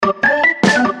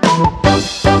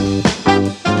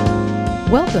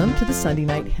to the Sunday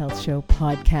Night Health Show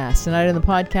podcast. Tonight on the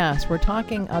podcast, we're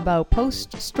talking about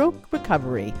post-stroke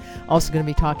recovery. Also going to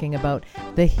be talking about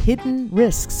the hidden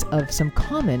risks of some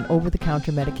common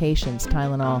over-the-counter medications,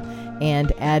 Tylenol and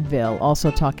Advil.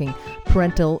 Also talking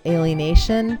parental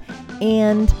alienation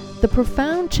and the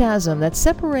profound chasm that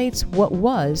separates what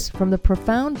was from the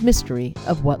profound mystery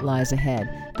of what lies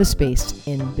ahead, the space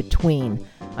in between.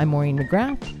 I'm Maureen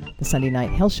McGrath. The Sunday Night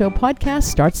Health Show podcast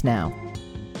starts now.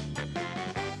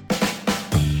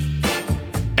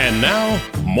 And now,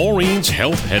 Maureen's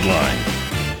Health Headline.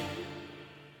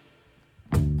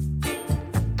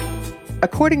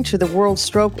 According to the World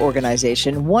Stroke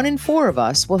Organization, 1 in 4 of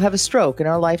us will have a stroke in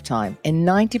our lifetime, and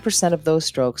 90% of those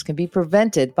strokes can be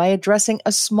prevented by addressing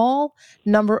a small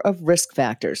number of risk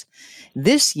factors.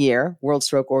 This year, World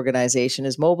Stroke Organization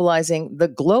is mobilizing the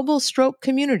global stroke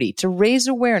community to raise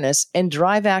awareness and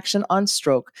drive action on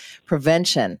stroke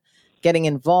prevention. Getting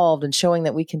involved and showing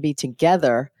that we can be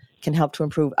together can help to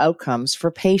improve outcomes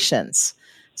for patients.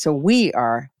 So we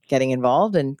are getting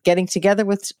involved and getting together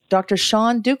with Dr.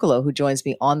 Sean Dukelow, who joins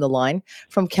me on the line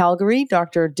from Calgary.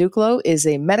 Dr. Dukelow is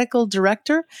a medical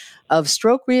director of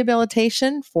stroke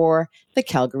rehabilitation for the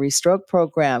Calgary Stroke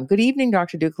Program. Good evening,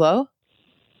 Dr. Dukelow.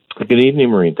 Good evening,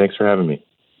 Maureen. Thanks for having me.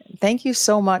 Thank you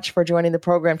so much for joining the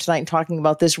program tonight and talking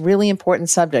about this really important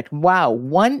subject. Wow,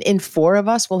 1 in 4 of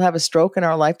us will have a stroke in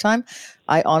our lifetime.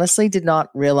 I honestly did not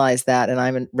realize that, and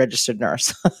I'm a registered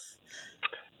nurse.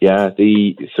 Yeah,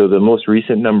 the most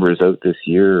recent numbers out this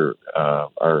year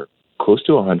are close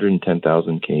to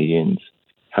 110,000 Canadians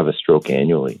have a stroke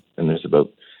annually, and there's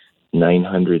about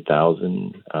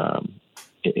 900,000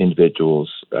 individuals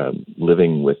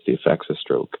living with the effects of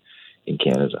stroke in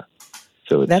Canada.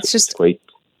 So it's quite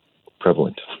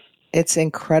prevalent. It's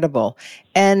incredible.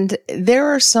 And there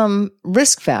are some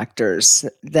risk factors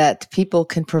that people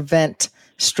can prevent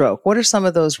stroke. What are some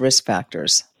of those risk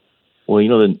factors? Well,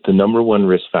 the number one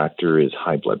risk factor is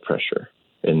high blood pressure.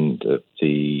 And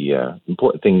the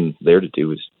important thing there to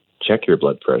do is check your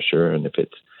blood pressure. And if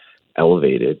it's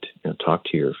elevated, talk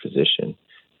to your physician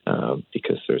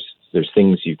because there's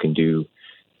things you can do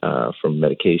from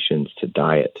medications to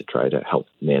diet to try to help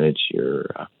manage your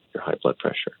high blood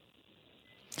pressure.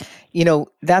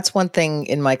 That's one thing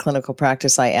in my clinical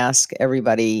practice. I ask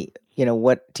everybody,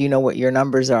 what do you know what your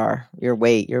numbers are, your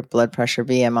weight, your blood pressure,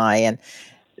 BMI, and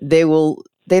they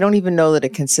don't even know that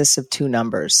it consists of 2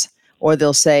 numbers. Or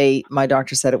they'll say, my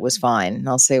doctor said it was fine. And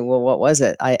I'll say, well, what was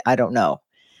it? I don't know.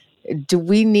 Do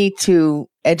we need to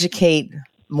educate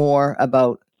more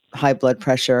about high blood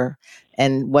pressure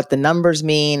and what the numbers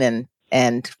mean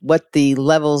and what the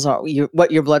levels are,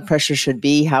 what your blood pressure should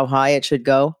be, how high it should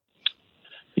go?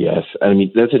 Yes. I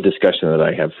mean, that's a discussion that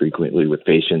I have frequently with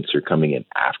patients who are coming in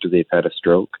after they've had a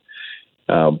stroke,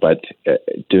 but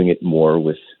doing it more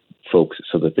with folks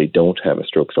so that they don't have a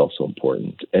stroke is also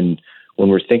important. And when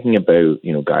we're thinking about,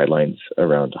 guidelines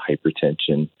around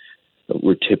hypertension,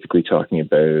 we're typically talking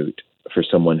about, for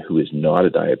someone who is not a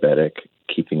diabetic,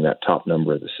 keeping that top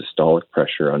number of the systolic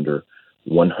pressure under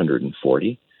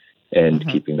 140 and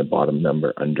keeping the bottom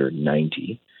number under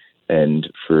 90. And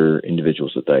for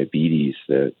individuals with diabetes,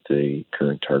 the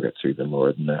current targets are even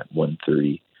lower than that,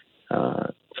 130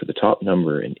 for the top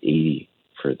number and 80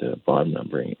 for the bottom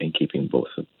number, and keeping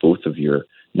both of your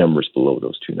numbers below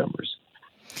those 2 numbers.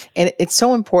 And it's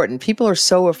so important. People are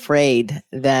so afraid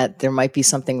that there might be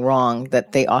something wrong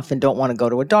that they often don't want to go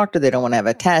to a doctor. They don't want to have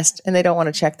a test, and they don't want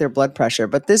to check their blood pressure.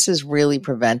 But this is really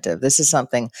preventive. This is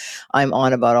something I'm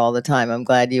on about all the time. I'm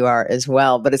glad you are as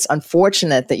well. But it's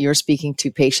unfortunate that you're speaking to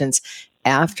patients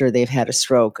after they've had a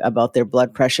stroke about their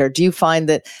blood pressure. Do you find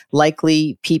that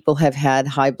likely people have had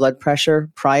high blood pressure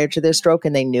prior to their stroke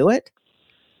and they knew it?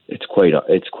 It's quite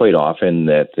often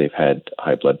that they've had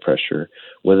high blood pressure,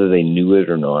 whether they knew it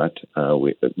or not.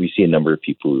 We see a number of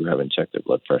people who haven't checked their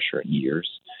blood pressure in years,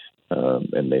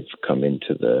 and they've come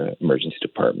into the emergency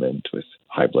department with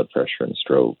high blood pressure and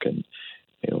stroke. And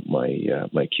my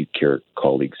acute care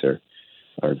colleagues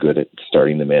are good at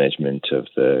starting the management of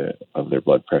their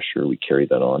blood pressure. We carry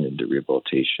that on into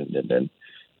rehabilitation, and then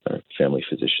our family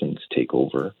physicians take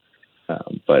over.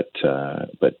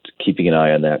 But keeping an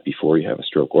eye on that before you have a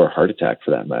stroke or a heart attack,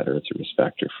 for that matter, it's a risk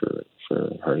factor for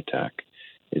heart attack,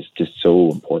 is just so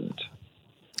important.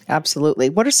 Absolutely.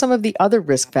 What are some of the other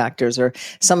risk factors or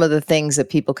some of the things that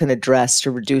people can address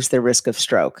to reduce their risk of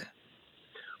stroke?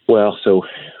 Well, so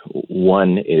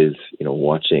one is,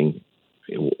 watching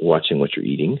what you're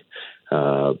eating,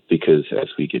 because as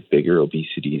we get bigger,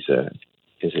 obesity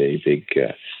is a big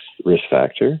risk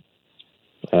factor.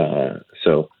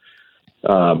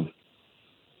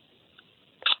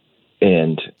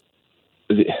 And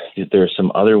there are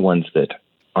some other ones that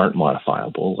aren't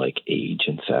modifiable, like age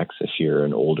and sex. If you're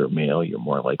an older male, you're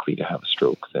more likely to have a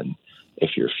stroke than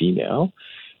if you're female.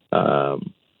 How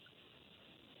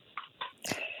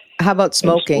about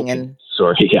smoking? And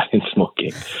smoking.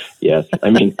 Yes, I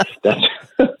mean that's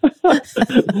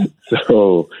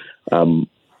so.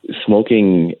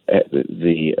 Smoking,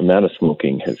 the amount of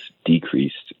smoking has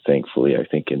decreased, thankfully, I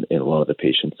think, in a lot of the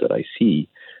patients that I see,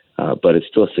 but it's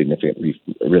still a significant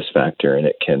risk factor, and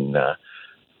it can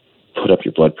put up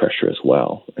your blood pressure as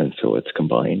well, and so it's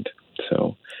combined.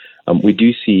 So we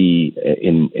do see,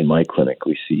 in my clinic,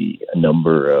 we see a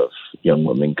number of young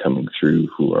women coming through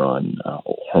who are on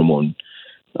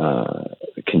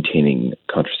hormone-containing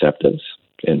contraceptives,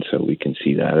 and so we can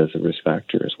see that as a risk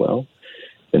factor as well.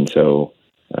 And so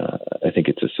I think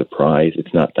it's a surprise.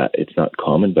 It's not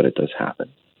common, but it does happen.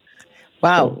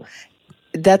 Wow. So,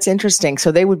 that's interesting.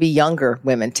 So they would be younger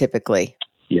women typically.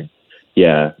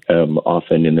 Yeah.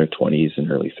 Often in their 20s and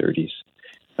early 30s.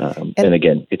 And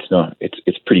again,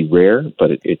 it's pretty rare,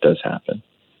 but it does happen.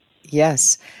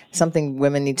 Yes, something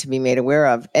women need to be made aware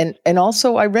of. And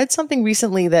also I read something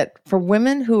recently that for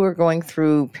women who are going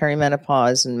through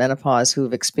perimenopause and menopause who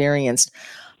have experienced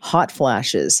hot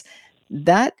flashes,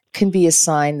 that can be a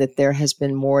sign that there has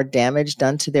been more damage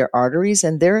done to their arteries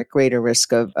and they're at greater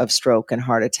risk of stroke and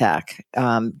heart attack.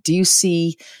 Do you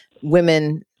see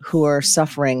women who are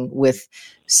suffering with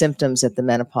symptoms at the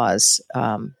menopause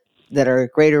that are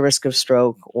at greater risk of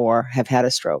stroke or have had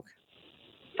a stroke?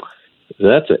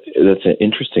 That's an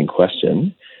interesting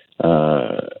question.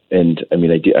 And I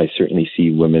mean, I certainly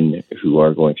see women who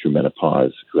are going through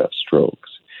menopause who have strokes.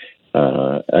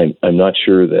 I'm not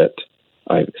sure that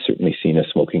I've certainly seen a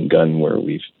smoking gun where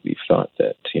we've thought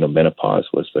that menopause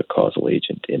was the causal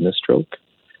agent in the stroke.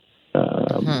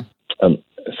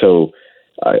 So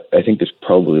I think there's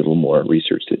probably a little more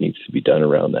research that needs to be done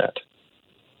around that.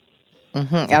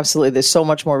 Mm-hmm. Absolutely. There's so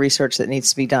much more research that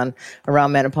needs to be done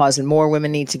around menopause, and more women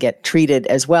need to get treated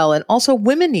as well. And also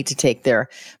women need to take their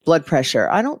blood pressure.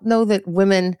 I don't know that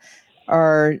women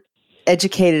are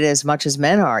educated as much as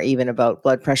men are even about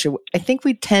blood pressure. I think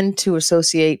we tend to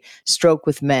associate stroke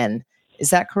with men. Is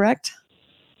that correct?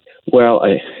 Well,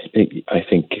 I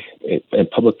think in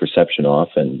public perception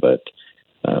often, but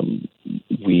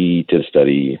we did a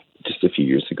study just a few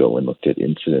years ago and looked at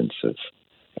incidence of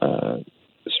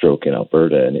stroke in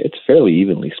Alberta, and it's fairly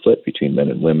evenly split between men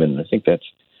and women. I think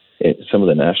some of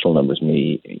the national numbers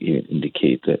may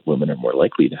indicate that women are more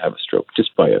likely to have a stroke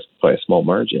just by a small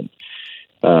margin.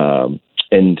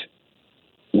 And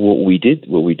what we did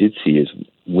see is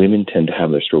women tend to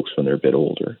have their strokes when they're a bit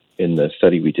older. In the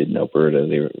study we did in Alberta,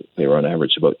 they were on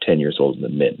average about 10 years older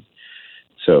than men.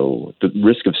 So the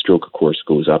risk of stroke, of course,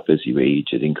 goes up as you age.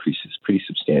 It increases pretty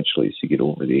substantially as you get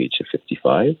over the age of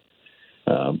 55.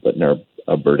 But in our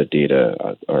Alberta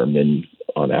data, our men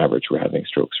on average were having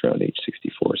strokes around age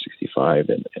 64, 65,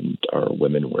 and our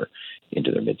women were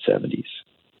into their mid-70s.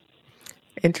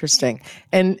 Interesting.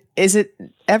 And is it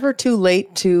ever too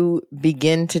late to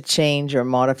begin to change or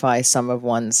modify some of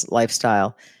one's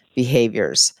lifestyle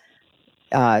behaviors?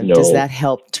 No. Does that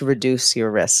help to reduce your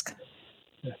risk?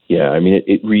 Yeah, I mean,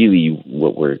 it really,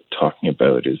 what we're talking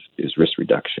about is risk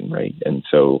reduction, right? And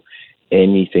so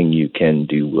anything you can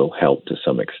do will help to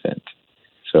some extent.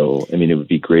 So, I mean, it would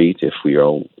be great if we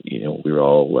all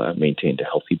maintained a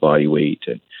healthy body weight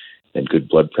and good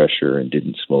blood pressure and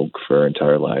didn't smoke for our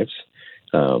entire lives.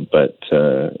 But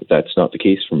that's not the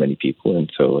case for many people,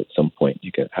 and so at some point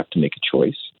you have to make a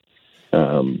choice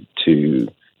to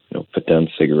put down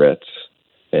cigarettes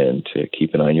and to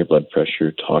keep an eye on your blood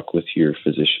pressure. Talk with your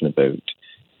physician about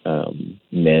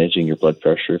managing your blood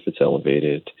pressure if it's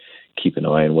elevated. Keep an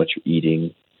eye on what you're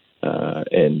eating,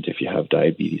 and if you have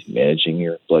diabetes, managing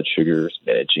your blood sugars,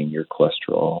 managing your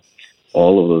cholesterol.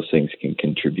 All of those things can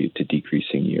contribute to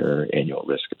decreasing your annual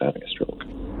risk of having a stroke.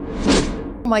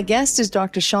 My guest is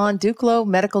Dr. Sean Dukelow,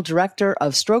 Medical Director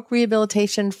of Stroke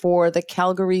Rehabilitation for the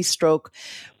Calgary Stroke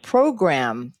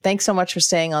Program. Thanks so much for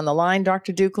staying on the line,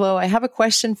 Dr. Dukelow. I have a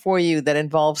question for you that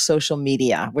involves social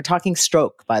media. We're talking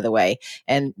stroke, by the way,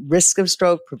 and risk of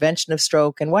stroke, prevention of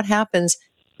stroke, and what happens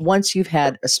once you've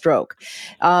had a stroke.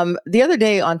 The other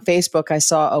day on Facebook, I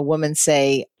saw a woman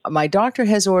say, "My doctor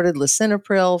has ordered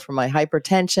lisinopril for my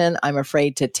hypertension. I'm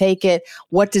afraid to take it.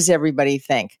 What does everybody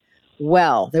think?"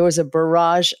 Well, there was a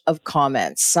barrage of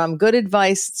comments, some good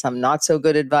advice, some not so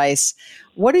good advice.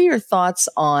 What are your thoughts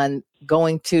on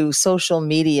going to social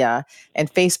media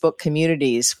and Facebook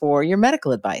communities for your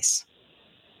medical advice?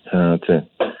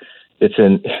 It's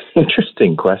an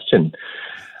interesting question.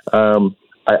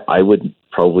 I would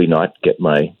probably not get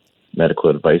my medical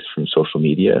advice from social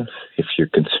media. If you're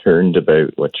concerned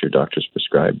about what your doctor's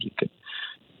prescribed, you could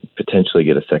potentially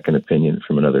get a second opinion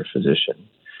from another physician.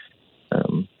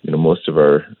 Most of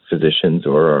our physicians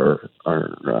or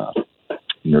our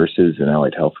nurses in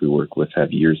allied health we work with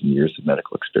have years and years of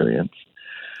medical experience.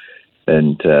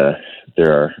 And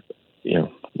there are,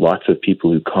 lots of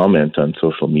people who comment on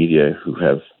social media who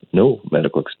have no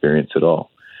medical experience at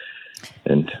all.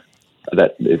 And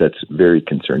that's very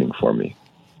concerning for me.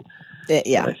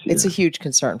 Yeah, it's a huge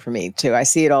concern for me too. I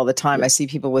see it all the time. Yeah. I see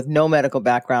people with no medical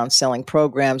background selling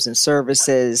programs and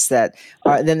services that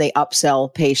are, then they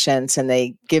upsell patients and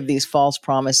they give these false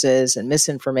promises and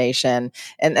misinformation.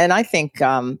 And I think,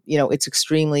 it's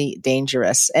extremely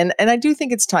dangerous. And I do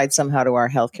think it's tied somehow to our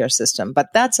healthcare system,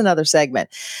 but that's another segment.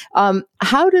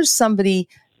 How does somebody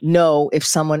know if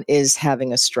someone is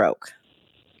having a stroke?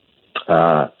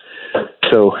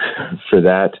 So for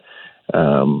that,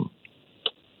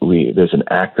 there's an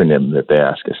acronym that they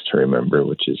ask us to remember,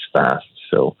 which is FAST.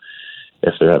 So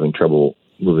if they're having trouble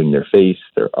moving their face,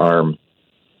 their arm,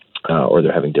 or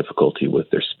they're having difficulty with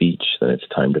their speech, then it's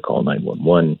time to call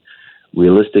 911.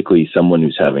 Realistically, someone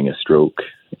who's having a stroke,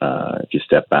 if you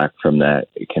step back from that,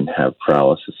 it can have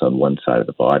paralysis on one side of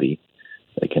the body.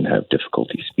 They can have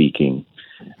difficulty speaking.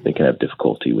 They can have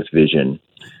difficulty with vision.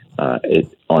 It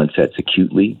onsets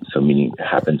acutely, so meaning it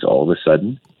happens all of a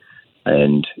sudden.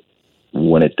 And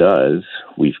when it does,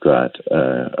 we've got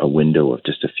a window of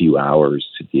just a few hours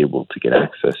to be able to get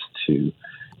access to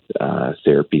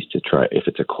therapies to try, if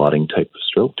it's a clotting type of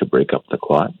stroke, to break up the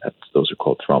clot. Those are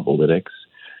called thrombolytics.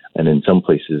 And in some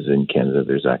places in Canada,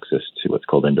 there's access to what's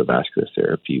called endovascular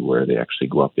therapy, where they actually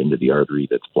go up into the artery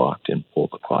that's blocked and pull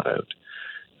the clot out.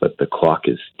 But the clock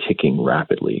is ticking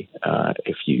rapidly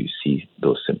if you see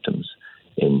those symptoms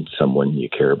in someone you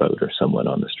care about or someone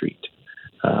on the street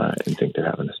and think they're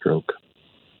having a stroke.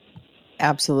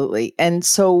 Absolutely. And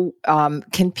so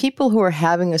can people who are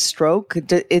having a stroke,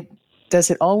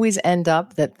 does it always end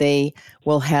up that they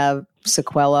will have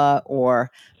sequela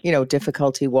or,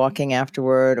 difficulty walking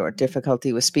afterward or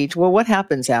difficulty with speech? Well, what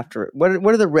happens after? What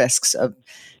are the risks of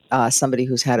somebody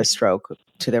who's had a stroke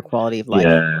to their quality of life?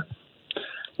 Yeah.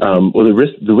 Well, the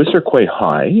risks are quite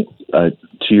high. To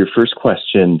your first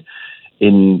question,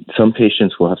 in some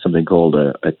patients, we'll have something called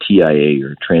a TIA,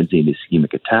 or transient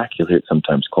ischemic attack. You'll hear it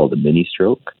sometimes called a mini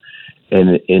stroke.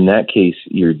 And in that case,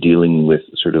 you're dealing with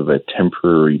sort of a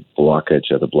temporary blockage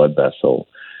of the blood vessel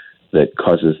that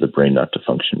causes the brain not to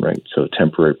function right. So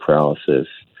temporary paralysis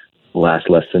lasts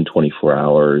less than 24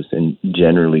 hours, and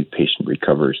generally patient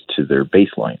recovers to their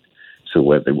baseline, so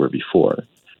what they were before.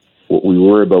 What we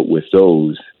worry about with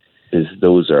those is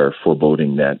those are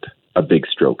foreboding that a big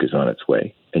stroke is on its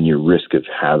way, and your risk of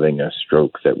having a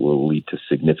stroke that will lead to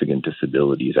significant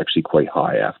disability is actually quite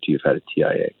high after you've had a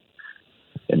TIA.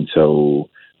 And so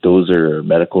those are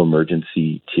medical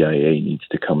emergency. TIA needs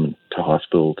to come to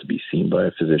hospital to be seen by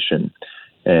a physician,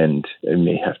 and it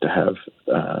may have to have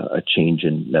a change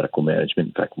in medical management.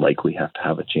 In fact, likely have to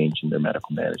have a change in their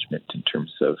medical management in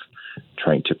terms of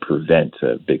trying to prevent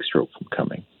a big stroke from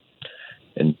coming.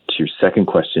 And to your second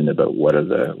question about what are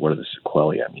the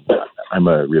sequelae, I mean, I'm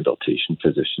a rehabilitation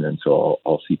physician, and so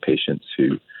I'll see patients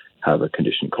who have a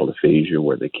condition called aphasia,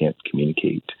 where they can't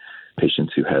communicate,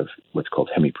 patients who have what's called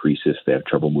hemiparesis, they have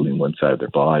trouble moving one side of their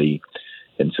body,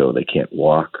 and so they can't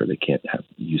walk or they can't have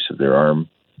use of their arm.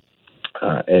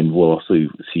 And we'll also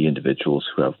see individuals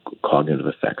who have cognitive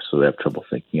effects, so they have trouble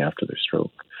thinking after their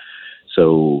stroke.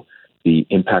 So the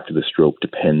impact of the stroke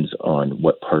depends on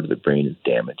what part of the brain is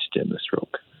damaged in the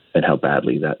stroke and how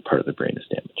badly that part of the brain is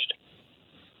damaged.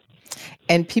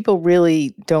 And people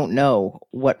really don't know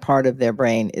what part of their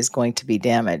brain is going to be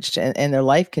damaged, and their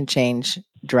life can change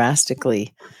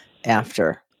drastically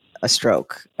after a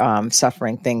stroke,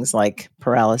 suffering things like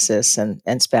paralysis and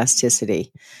spasticity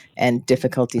and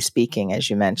difficulty speaking, as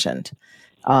you mentioned.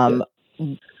 How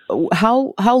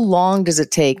long does it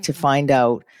take to find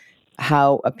out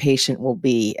how a patient will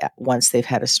be once they've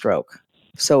had a stroke?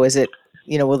 So is it,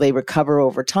 will they recover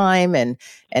over time, and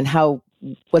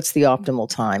what's the optimal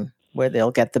time where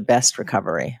they'll get the best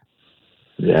recovery?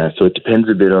 Yeah, so it depends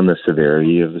a bit on the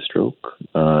severity of the stroke.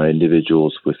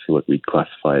 Individuals with what we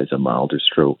classify as a milder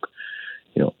stroke,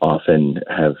 often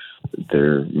have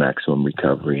their maximum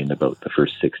recovery in about the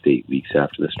first 6 to 8 weeks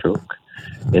after the stroke.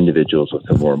 Individuals with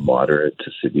a more moderate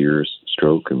to severe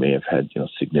stroke who may have had,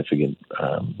 significant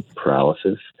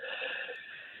paralysis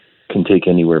can take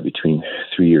anywhere between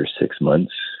 3 or 6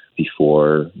 months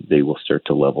before they will start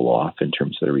to level off in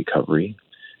terms of their recovery.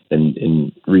 And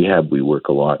in rehab, we work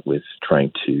a lot with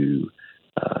trying to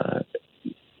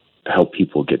help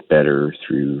people get better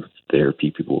through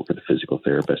therapy. People work with a physical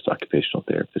therapist, occupational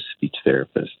therapist, speech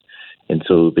therapist. And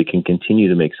so they can continue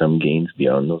to make some gains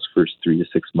beyond those first 3 to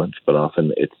 6 months, but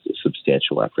often it's a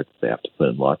substantial effort. They have to put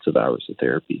in lots of hours of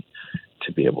therapy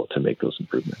to be able to make those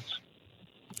improvements.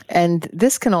 And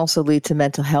this can also lead to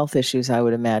mental health issues, I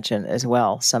would imagine, as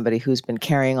well. Somebody who's been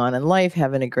carrying on in life,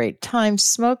 having a great time,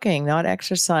 smoking, not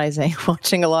exercising,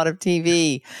 watching a lot of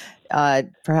TV,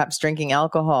 perhaps drinking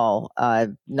alcohol,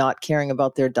 not caring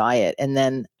about their diet, and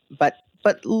then but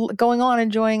going on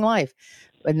enjoying life,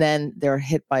 and then they're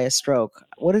hit by a stroke.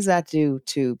 What does that do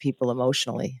to people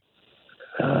emotionally?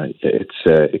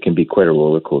 It can be quite a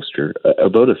roller coaster.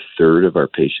 About a third of our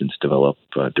patients develop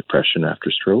depression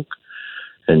after stroke.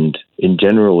 And in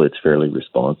general, it's fairly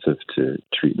responsive to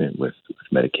treatment with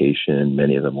medication.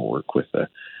 Many of them will work with a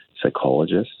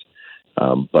psychologist,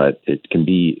 but it can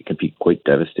be quite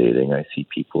devastating. I see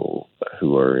people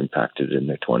who are impacted in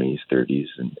their 20s, 30s,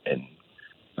 and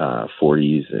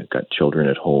 40s. They've got children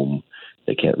at home.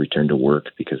 They can't return to work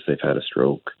because they've had a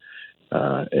stroke,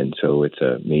 and so it's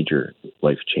a major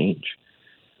life change.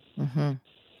 Mm-hmm.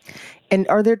 And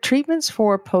are there treatments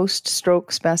for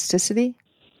post-stroke spasticity?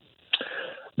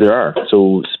 There are.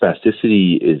 So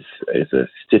spasticity is a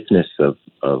stiffness of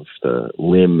the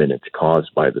limb, and it's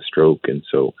caused by the stroke. And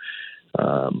so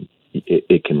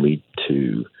it can lead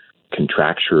to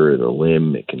contracture of the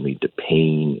limb. It can lead to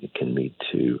pain. It can lead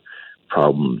to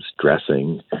problems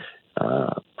dressing,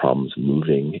 problems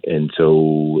moving. And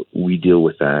so we deal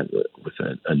with that with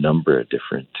a number of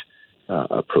different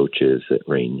approaches that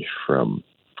range from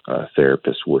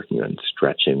therapists working on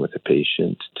stretching with a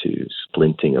patient to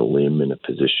splinting a limb in a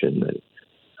position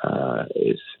that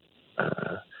is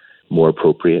more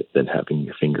appropriate than having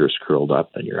your fingers curled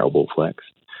up and your elbow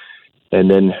flexed. And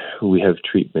then we have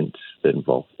treatments that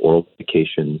involve oral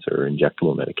medications or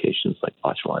injectable medications like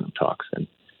botulinum toxin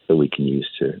that we can use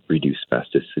to reduce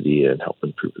spasticity and help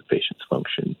improve the patient's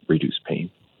function, reduce pain.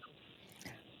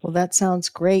 Well, that sounds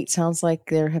great. Sounds like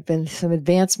there have been some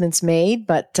advancements made,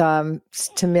 but to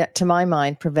my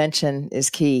mind, prevention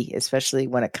is key, especially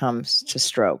when it comes to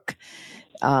stroke.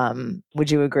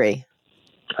 Would you agree?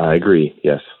 I agree.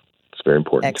 Yes, it's very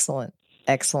important.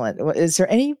 Excellent. Is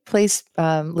there any place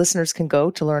listeners can go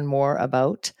to learn more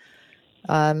about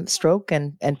stroke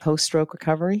and post-stroke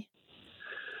recovery?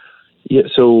 Yeah,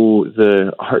 so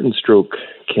the Heart and Stroke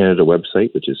Canada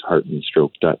website, which is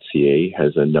heartandstroke.ca,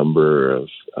 has a number of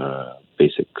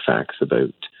basic facts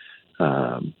about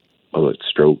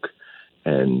stroke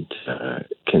and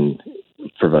can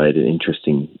provide an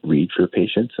interesting read for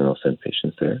patients, and I'll send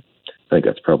patients there. I think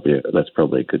that's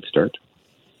probably a good start.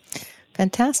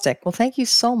 Fantastic. Well, thank you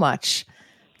so much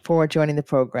for joining the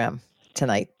program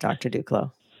tonight, Dr.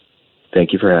 Dukelow.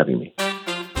 Thank you for having me.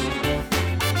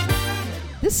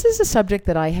 This is a subject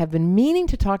that I have been meaning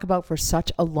to talk about for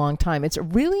such a long time. It's a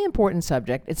really important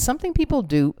subject. It's something people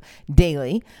do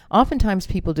daily. Oftentimes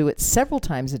people do it several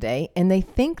times a day, and they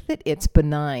think that it's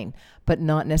benign, but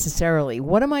not necessarily.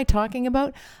 What am I talking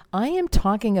about? I am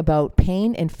talking about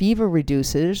pain and fever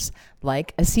reducers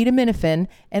like acetaminophen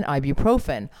and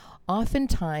ibuprofen.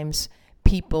 Oftentimes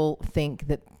people think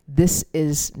that this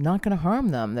is not going to harm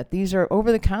them, that these are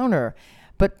over-the-counter.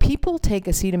 But people take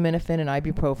acetaminophen and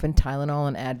ibuprofen, Tylenol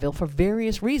and Advil for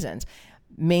various reasons,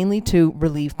 mainly to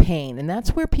relieve pain. And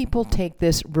that's where people take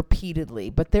this repeatedly.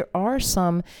 But there are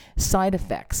some side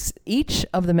effects. Each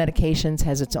of the medications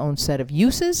has its own set of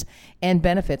uses and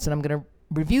benefits, and I'm going to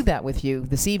review that with you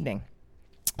this evening.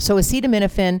 So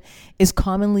acetaminophen is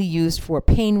commonly used for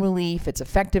pain relief. It's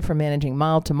effective for managing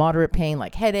mild to moderate pain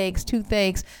like headaches,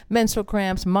 toothaches, menstrual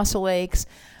cramps, muscle aches.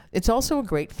 It's also a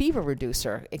great fever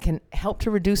reducer. It can help to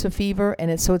reduce a fever,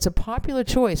 and it's a popular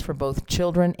choice for both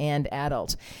children and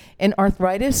adults. And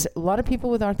arthritis, a lot of people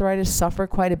with arthritis suffer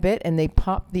quite a bit, and they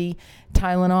pop the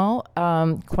Tylenol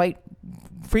quite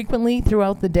frequently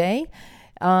throughout the day.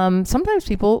 Sometimes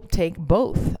people take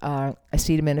both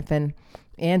acetaminophen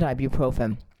and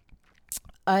ibuprofen.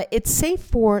 It's safe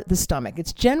for the stomach.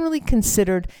 It's generally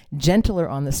considered gentler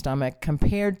on the stomach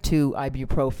compared to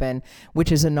ibuprofen,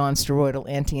 which is a non-steroidal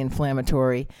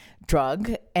anti-inflammatory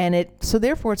drug. And so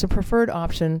therefore, it's a preferred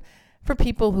option for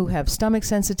people who have stomach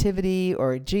sensitivity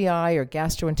or GI or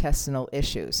gastrointestinal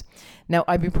issues. Now,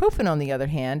 ibuprofen, on the other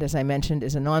hand, as I mentioned,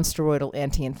 is a non-steroidal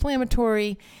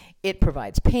anti-inflammatory. It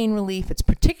provides pain relief. It's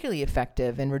particularly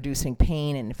effective in reducing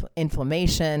pain and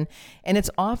inflammation, and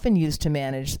it's often used to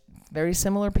manage very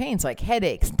similar pains like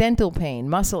headaches, dental pain,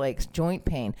 muscle aches, joint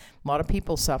pain. A lot of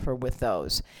people suffer with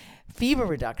those. fever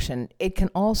reduction, it can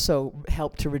also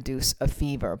help to reduce a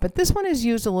fever. But this one is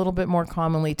used a little bit more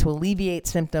commonly to alleviate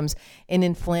symptoms in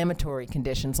inflammatory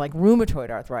conditions like rheumatoid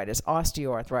arthritis,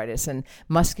 osteoarthritis, and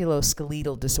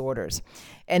musculoskeletal disorders,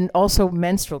 and also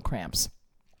menstrual cramps,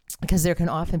 because there can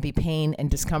often be pain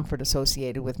and discomfort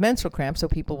associated with menstrual cramps, so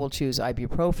people will choose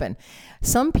ibuprofen.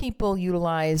 Some people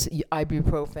utilize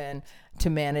ibuprofen to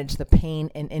manage the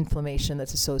pain and inflammation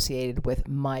that's associated with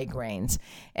migraines.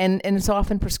 And it's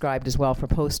often prescribed as well for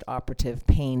post-operative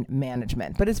pain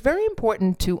management. But it's very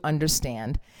important to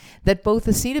understand that both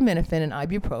acetaminophen and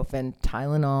ibuprofen,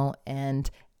 Tylenol and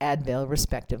Advil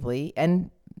respectively, and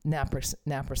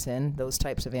naproxen, those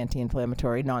types of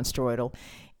anti-inflammatory, non-steroidal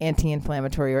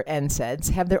anti-inflammatory or NSAIDs,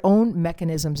 have their own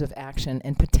mechanisms of action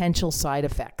and potential side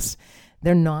effects.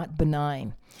 They're not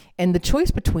benign. And the choice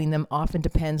between them often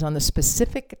depends on the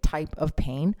specific type of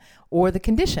pain or the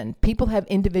condition. People have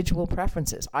individual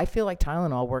preferences. I feel like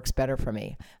Tylenol works better for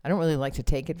me. I don't really like to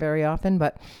take it very often,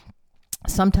 but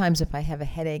sometimes if I have a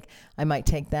headache, I might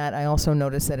take that. I also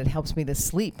notice that it helps me to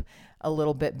sleep a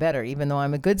little bit better, even though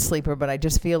I'm a good sleeper, but I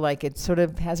just feel like it sort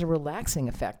of has a relaxing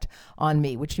effect on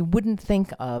me, which you wouldn't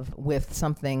think of with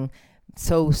something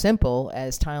so simple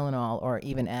as Tylenol or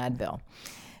even Advil.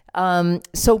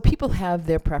 So people have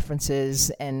their preferences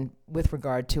and with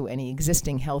regard to any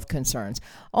existing health concerns.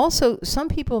 Also, some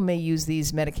people may use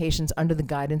these medications under the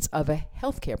guidance of a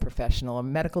healthcare professional or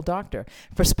medical doctor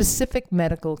for specific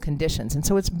medical conditions. And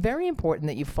so it's very important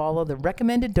that you follow the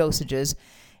recommended dosages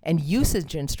and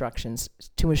usage instructions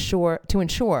to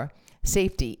ensure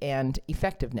safety and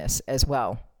effectiveness as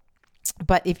well.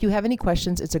 But if you have any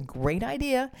questions, it's a great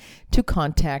idea to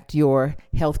contact your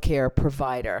healthcare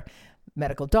provider.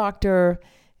 Medical doctor,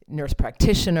 nurse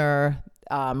practitioner,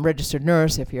 registered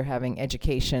nurse if you're having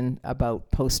education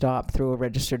about post-op through a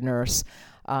registered nurse,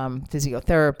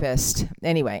 physiotherapist,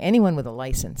 anyway, anyone with a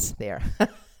license there.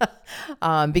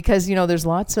 Because, there's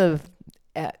lots of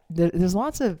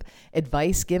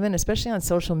advice given, especially on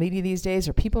social media these days,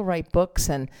 or people write books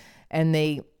and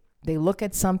they look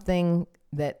at something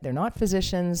that they're not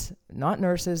physicians, not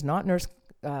nurses, not nurse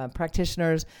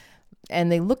practitioners, and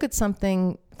they look at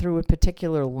something through a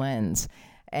particular lens,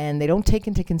 and they don't take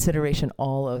into consideration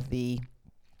all of the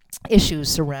issues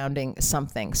surrounding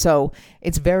something. So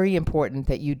it's very important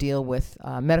that you deal with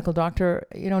a medical doctor,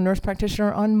 nurse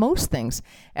practitioner on most things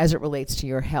as it relates to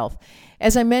your health.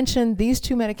 As I mentioned, these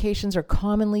two medications are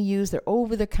commonly used. They're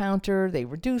over the counter. They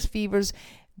reduce fevers,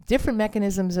 different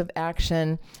mechanisms of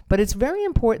action. But it's very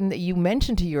important that you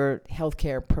mention to your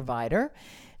healthcare provider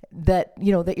that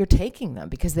you're taking them,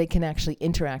 because they can actually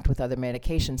interact with other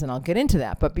medications, and I'll get into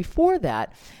that. But before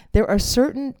that, there are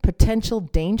certain potential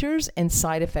dangers and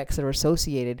side effects that are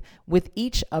associated with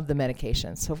each of the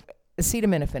medications. So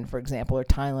acetaminophen, for example, or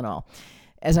Tylenol,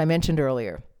 as I mentioned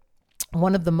earlier,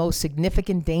 one of the most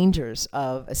significant dangers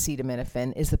of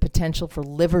acetaminophen is the potential for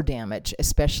liver damage,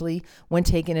 especially when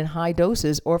taken in high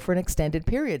doses or for an extended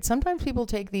period. Sometimes people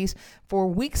take these for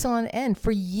weeks on end,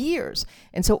 for years.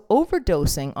 And so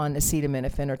overdosing on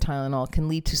acetaminophen or Tylenol can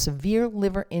lead to severe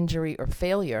liver injury or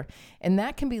failure, and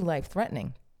that can be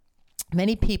life-threatening.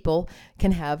 Many people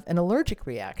can have an allergic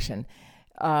reaction,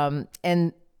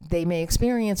 and they may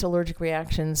experience allergic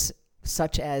reactions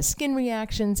such as skin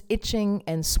reactions, itching,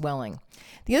 and swelling.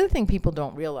 The other thing people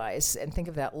don't realize, and think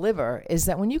of that liver, is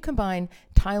that when you combine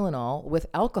Tylenol with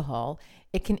alcohol,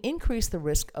 it can increase the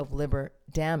risk of liver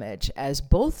damage, as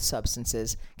both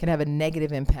substances can have a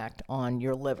negative impact on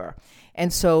your liver.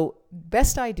 And so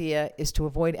best idea is to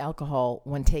avoid alcohol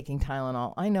when taking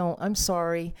Tylenol. I know, I'm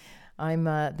sorry, I'm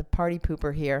the party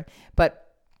pooper here, but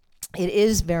it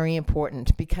is very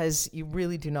important, because you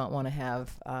really do not want to have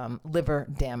liver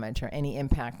damage or any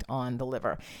impact on the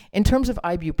liver. In terms of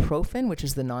ibuprofen, which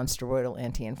is the non-steroidal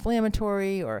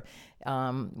anti-inflammatory, or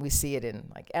we see it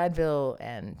in like Advil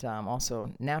and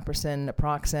also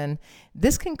naproxen,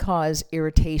 this can cause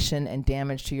irritation and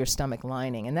damage to your stomach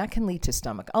lining, and that can lead to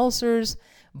stomach ulcers,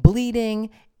 bleeding,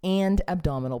 and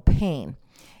abdominal pain.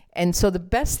 And so the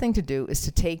best thing to do is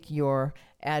to take your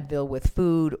Advil with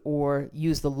food or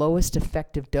use the lowest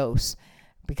effective dose,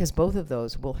 because both of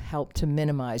those will help to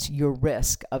minimize your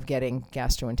risk of getting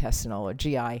gastrointestinal or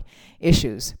GI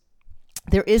issues.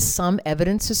 There is some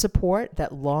evidence to support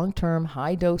that long-term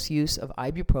high-dose use of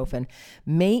ibuprofen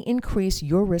may increase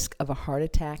your risk of a heart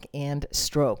attack and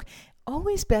stroke.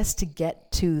 always best to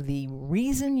get to the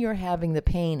reason you're having the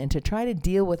pain and to try to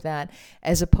deal with that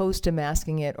as opposed to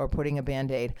masking it or putting a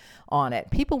Band-Aid on it.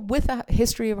 People with a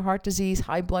history of heart disease,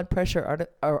 high blood pressure,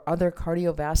 or other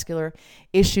cardiovascular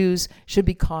issues should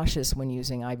be cautious when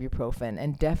using ibuprofen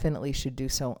and definitely should do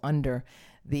so under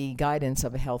the guidance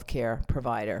of a healthcare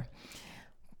provider.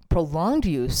 Prolonged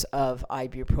use of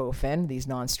ibuprofen, these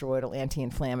non-steroidal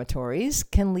anti-inflammatories,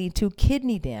 can lead to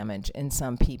kidney damage in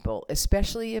some people,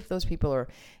 especially if those people are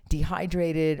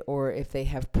dehydrated or if they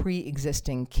have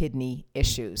pre-existing kidney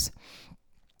issues.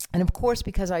 And of course,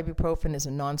 because ibuprofen is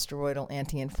a non-steroidal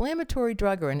anti-inflammatory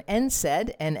drug, or an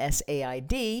NSAID,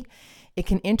 NSAID, it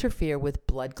can interfere with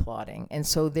blood clotting. And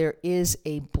so there is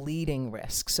a bleeding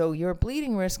risk. So your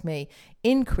bleeding risk may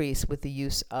increase with the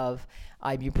use of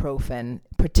ibuprofen,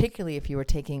 particularly if you are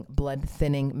taking blood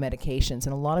thinning medications.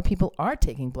 And a lot of people are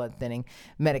taking blood thinning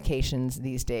medications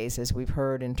these days, as we've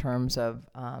heard in terms of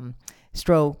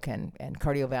stroke and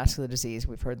cardiovascular disease.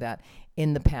 We've heard that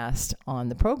in the past on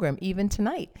the program, even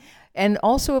tonight. And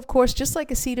also, of course, just like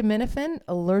acetaminophen,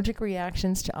 allergic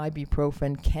reactions to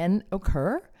ibuprofen can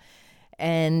occur.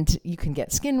 And you can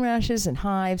get skin rashes and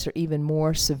hives or even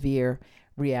more severe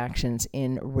reactions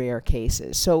in rare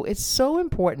cases. So it's so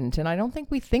important, and I don't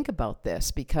think we think about this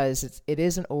because it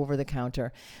is an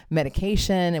over-the-counter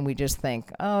medication, and we just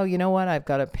think, oh, you know what, I've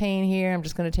got a pain here, I'm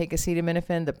just going to take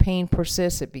acetaminophen. The pain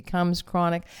persists, it becomes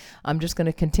chronic. I'm just going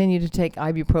to continue to take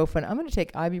ibuprofen. I'm going to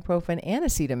take ibuprofen and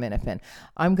acetaminophen.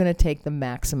 I'm going to take the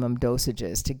maximum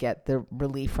dosages to get the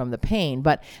relief from the pain.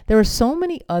 But there are so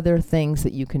many other things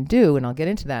that you can do, and I'll get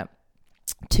into that,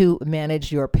 to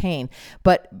manage your pain.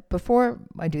 But before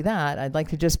I do that, I'd like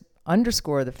to just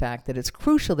underscore the fact that it's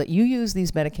crucial that you use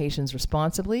these medications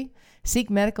responsibly. Seek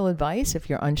medical advice if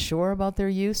you're unsure about their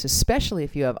use, especially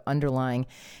if you have underlying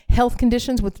health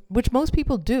conditions, which most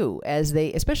people do,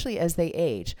 especially as they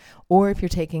age, or if you're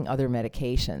taking other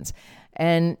medications.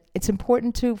 And it's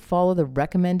important to follow the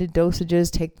recommended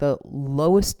dosages, take the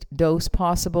lowest dose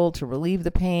possible to relieve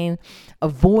the pain,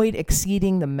 avoid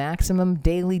exceeding the maximum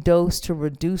daily dose to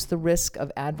reduce the risk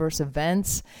of adverse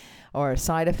events or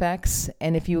side effects.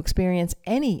 And if you experience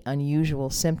any unusual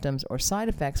symptoms or side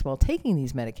effects while taking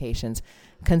these medications,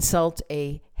 consult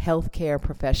a healthcare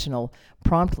professional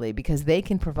promptly, because they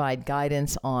can provide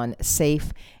guidance on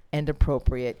safe and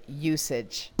appropriate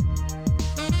usage.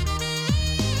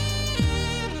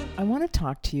 I want to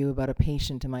talk to you about a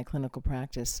patient in my clinical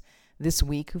practice this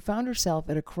week who found herself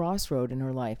at a crossroad in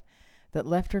her life that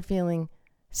left her feeling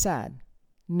sad,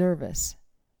 nervous,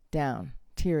 down,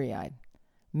 teary-eyed.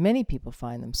 Many people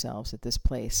find themselves at this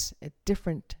place at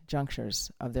different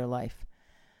junctures of their life.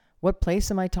 What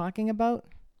place am I talking about?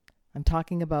 I'm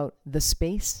talking about the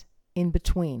space in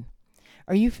between.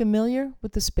 Are you familiar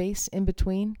with the space in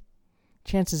between?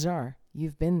 Chances are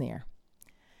you've been there.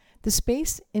 The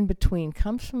space in between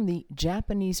comes from the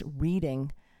Japanese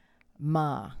reading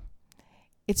ma.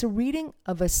 It's a reading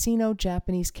of a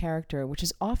Sino-Japanese character, which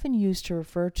is often used to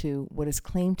refer to what is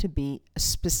claimed to be a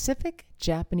specific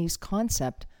Japanese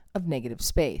concept of negative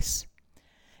space.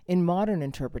 In modern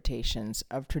interpretations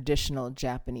of traditional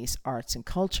Japanese arts and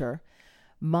culture,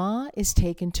 ma is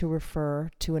taken to refer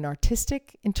to an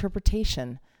artistic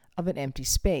interpretation of an empty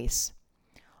space,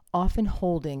 often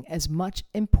holding as much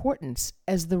importance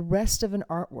as the rest of an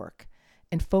artwork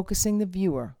and focusing the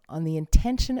viewer on the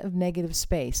intention of negative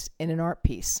space in an art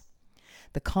piece.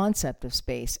 The concept of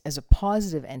space as a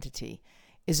positive entity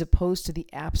is opposed to the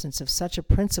absence of such a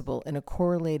principle in a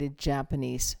correlated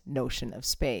Japanese notion of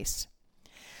space.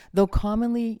 Though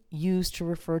commonly used to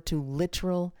refer to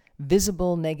literal,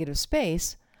 visible negative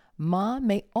space, ma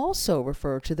may also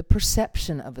refer to the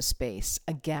perception of a space,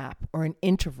 a gap, or an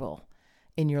interval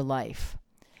in your life,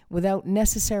 without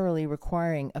necessarily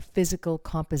requiring a physical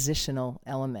compositional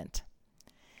element.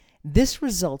 This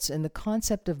results in the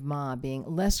concept of ma being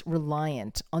less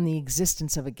reliant on the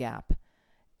existence of a gap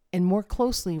and more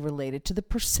closely related to the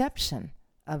perception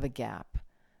of a gap.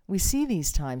 We see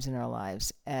these times in our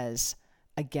lives as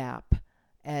a gap,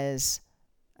 as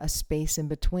a space in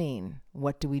between.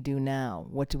 What do we do now?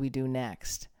 What do we do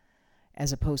next?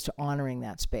 As opposed to honoring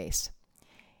that space.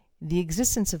 The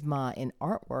existence of ma in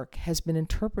artwork has been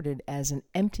interpreted as an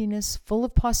emptiness full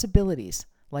of possibilities,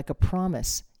 like a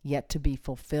promise yet to be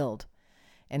fulfilled,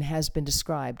 and has been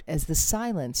described as the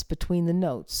silence between the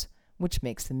notes, which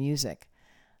makes the music.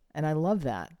 And I love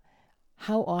that.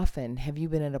 How often have you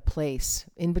been at a place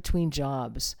in between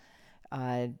jobs,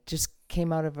 just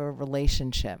came out of a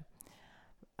relationship,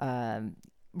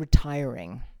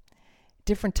 retiring,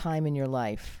 different time in your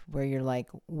life where you're like,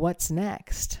 what's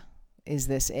next? Is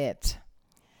this it?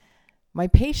 My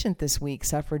patient this week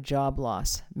suffered job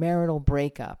loss, marital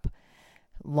breakup,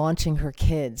 launching her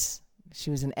kids. She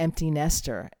was an empty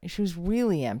nester. She was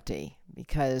really empty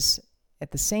because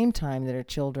at the same time that her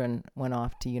children went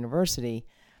off to university,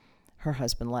 her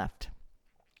husband left.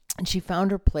 And she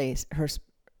found herself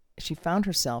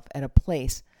at a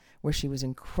place where she was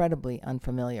incredibly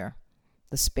unfamiliar.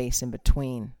 The space in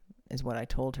between is what I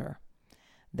told her.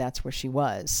 That's where she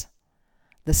was.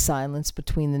 The silence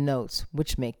between the notes,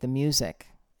 which make the music.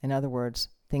 In other words,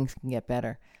 things can get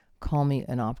better. Call me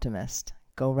an optimist.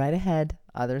 Go right ahead.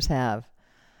 Others have.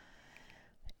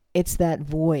 It's that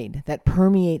void that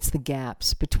permeates the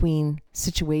gaps between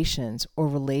situations or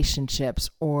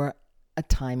relationships or a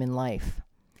time in life.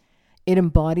 It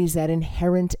embodies that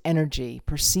inherent energy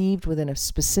perceived within a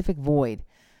specific void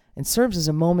and serves as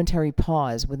a momentary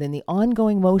pause within the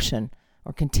ongoing motion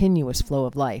or continuous flow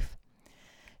of life.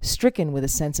 Stricken with a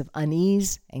sense of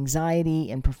unease,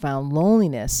 anxiety, and profound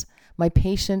loneliness, my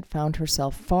patient found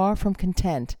herself far from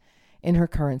content in her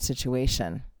current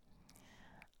situation.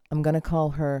 I'm going to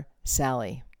call her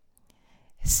Sally.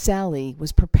 Sally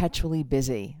was perpetually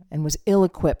busy and was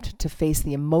ill-equipped to face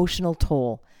the emotional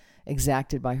toll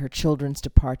exacted by her children's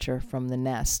departure from the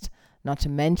nest, not to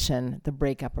mention the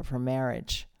breakup of her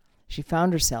marriage. She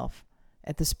found herself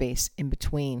at the space in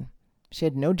between. She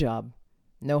had no job,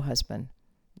 no husband.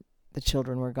 The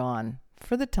children were gone,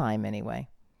 for the time anyway.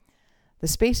 The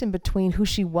space in between who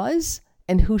she was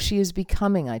and who she is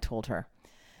becoming, I told her.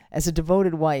 As a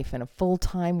devoted wife and a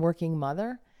full-time working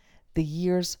mother, the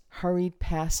years hurried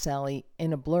past Sally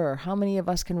in a blur. How many of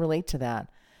us can relate to that?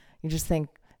 You just think,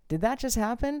 did that just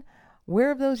happen? Where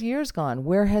have those years gone?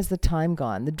 Where has the time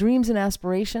gone? The dreams and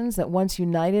aspirations that once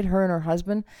united her and her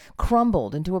husband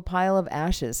crumbled into a pile of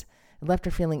ashes. It left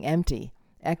her feeling empty,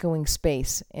 echoing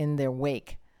space in their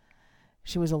wake.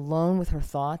 She was alone with her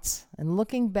thoughts and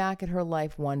looking back at her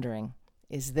life wondering,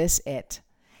 is this it?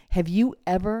 Have you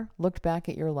ever looked back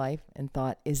at your life and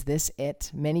thought, is this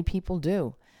it? Many people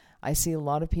do. I see a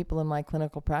lot of people in my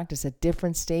clinical practice at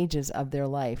different stages of their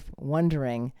life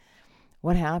wondering,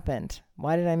 what happened?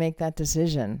 Why did I make that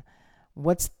decision?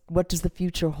 What does the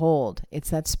future hold?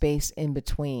 It's that space in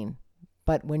between.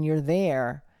 But when you're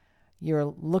there, you're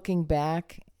looking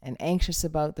back and anxious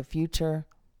about the future,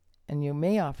 and you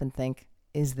may often think,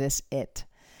 is this it?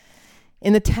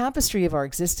 In the tapestry of our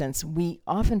existence, we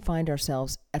often find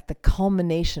ourselves at the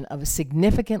culmination of a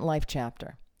significant life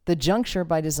chapter, the juncture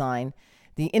by design,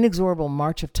 the inexorable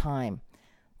march of time,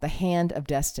 the hand of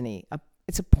destiny.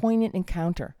 It's a poignant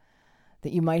encounter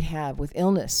that you might have with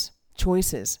illness,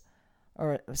 choices,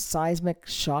 or a seismic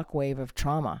shockwave of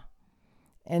trauma.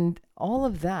 And all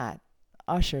of that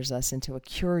ushers us into a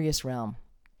curious realm.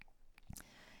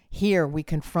 Here we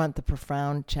confront the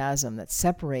profound chasm that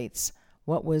separates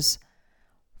what was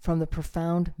from the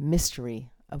profound mystery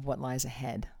of what lies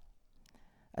ahead.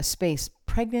 A space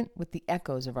pregnant with the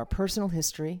echoes of our personal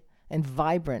history and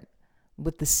vibrant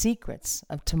with the secrets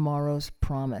of tomorrow's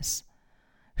promise,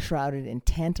 shrouded in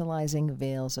tantalizing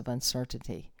veils of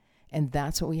uncertainty. And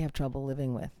that's what we have trouble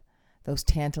living with, those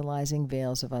tantalizing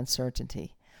veils of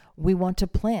uncertainty. We want to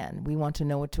plan. We want to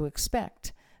know what to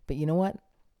expect. But you know what?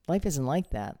 Life isn't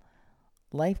like that.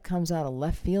 Life comes out of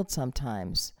left field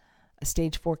sometimes. A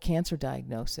stage 4 cancer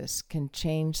diagnosis can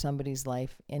change somebody's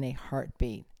life in a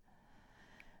heartbeat.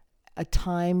 A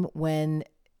time when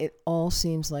it all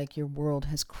seems like your world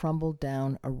has crumbled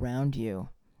down around you.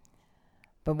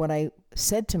 But what I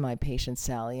said to my patient,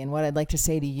 Sally, and what I'd like to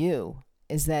say to you,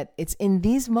 is that it's in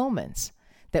these moments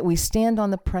that we stand on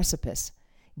the precipice,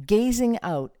 gazing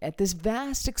out at this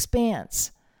vast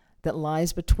expanse that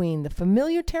lies between the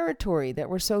familiar territory that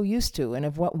we're so used to and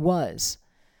of what was,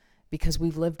 because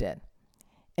we've lived it,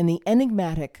 and the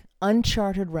enigmatic,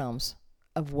 uncharted realms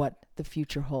of what the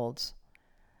future holds.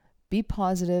 Be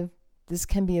positive. This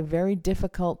can be a very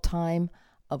difficult time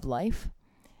of life.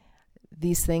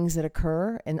 These things that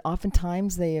occur, and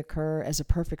oftentimes they occur as a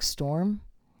perfect storm.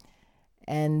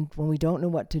 And when we don't know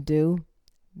what to do,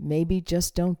 maybe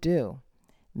just don't do.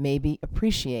 Maybe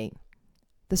appreciate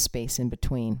the space in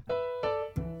between.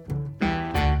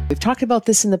 We've talked about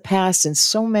this in the past, and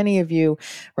so many of you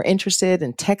were interested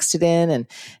and texted in and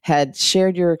had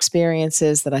shared your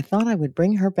experiences that I thought I would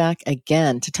bring her back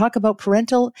again to talk about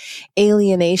parental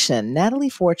alienation. Natalie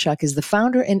Forchuk is the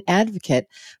founder and advocate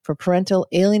for Parental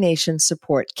Alienation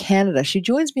Support Canada. She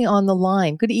joins me on the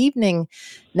line. Good evening,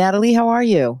 Natalie. How are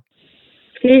you?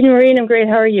 Good evening, Maureen. I'm great.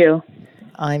 How are you?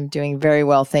 I'm doing very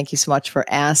well. Thank you so much for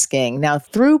asking. Now,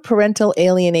 through Parental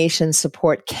Alienation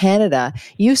Support Canada,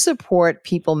 you support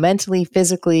people mentally,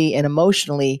 physically, and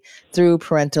emotionally through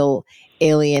parental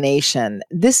alienation.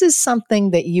 This is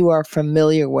something that you are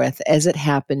familiar with as it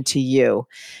happened to you.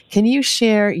 Can you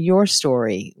share your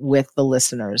story with the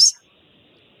listeners?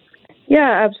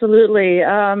 Yeah, absolutely.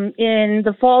 In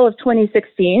the fall of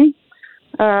 2016,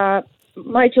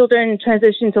 my children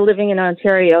transitioned to living in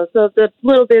Ontario. So the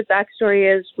little bit of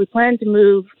backstory is we planned to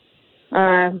move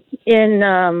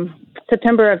in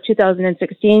September of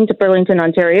 2016 to Burlington,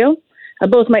 Ontario.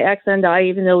 Both my ex and I,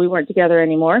 even though we weren't together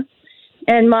anymore.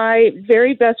 And my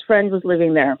very best friend was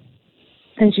living there.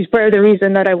 And she's part of the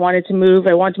reason that I wanted to move.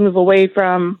 I wanted to move away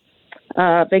from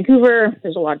Vancouver.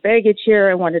 There's a lot of baggage here.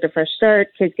 I wanted a fresh start.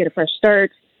 Kids get a fresh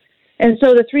start. And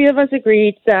so the three of us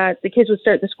agreed that the kids would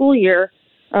start the school year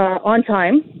on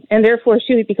time, and therefore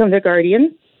she would become their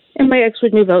guardian, and my ex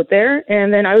would move out there,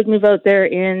 and then I would move out there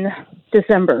in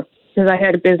December because I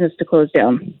had a business to close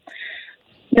down.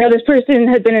 Now, this person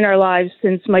had been in our lives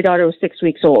since my daughter was 6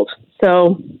 weeks old,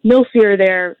 so no fear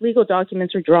there. Legal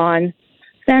documents are drawn.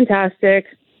 Fantastic.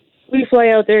 We fly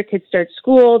out there, kids start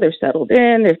school, they're settled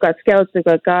in, they've got scouts, they've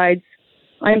got guides.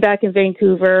 I'm back in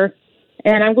Vancouver,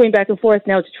 and I'm going back and forth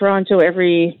now to Toronto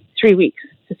every 3 weeks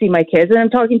to see my kids, and I'm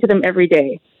talking to them every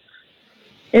day.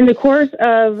 In the course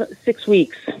of 6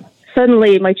 weeks,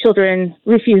 suddenly my children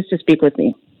refused to speak with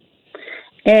me.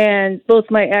 And both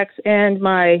my ex and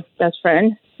my best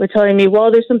friend were telling me,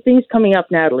 well, there's some things coming up,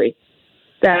 Natalie,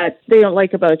 that they don't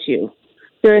like about you.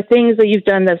 There are things that you've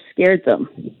done that scared them.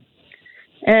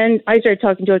 And I started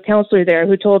talking to a counselor there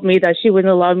who told me that she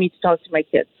wouldn't allow me to talk to my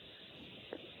kids.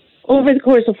 Over the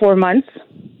course of 4 months,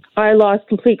 I lost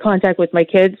complete contact with my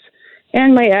kids,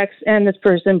 and my ex and this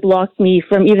person blocked me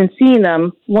from even seeing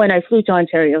them when I flew to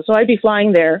Ontario. So I'd be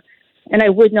flying there, and I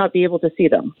would not be able to see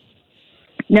them.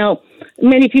 Now,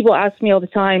 many people ask me all the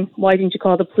time, why didn't you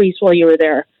call the police while you were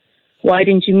there? Why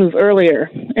didn't you move earlier?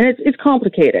 And it's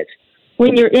complicated.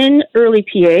 When you're in early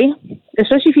PA,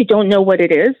 especially if you don't know what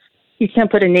it is, you can't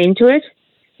put a name to it,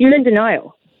 you're in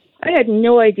denial. I had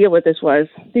no idea what this was.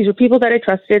 These were people that I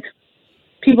trusted,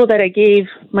 people that I gave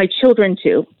my children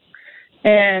to,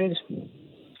 and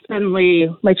suddenly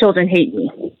my children hate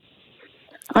me.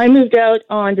 I moved out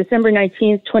on December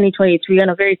 19th, 2023, on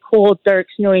a very cold, dark,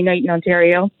 snowy night in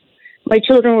Ontario. My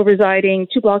children were residing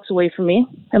 2 blocks away from me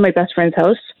at my best friend's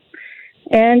house,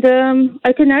 and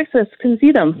I couldn't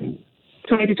see them.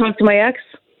 Tried to talk to my ex?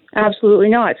 Absolutely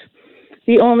not.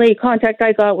 The only contact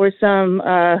I got were some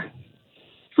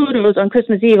photos on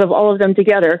Christmas Eve of all of them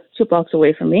together, 2 blocks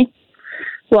away from me,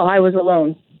 while I was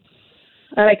alone.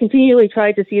 I continually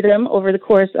tried to see them over the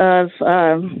course of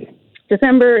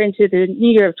December into the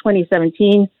new year of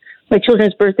 2017. My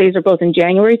children's birthdays are both in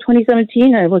January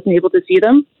 2017, and I wasn't able to see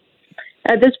them.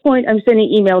 At this point, I'm sending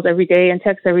emails every day and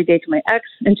texts every day to my ex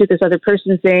and to this other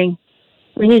person saying,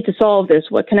 we need to solve this.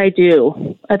 What can I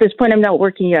do? At this point, I'm not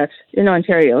working yet in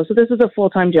Ontario, so this is a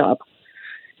full-time job.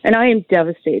 And I am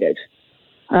devastated.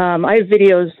 I have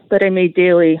videos that I made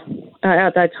daily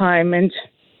at that time, and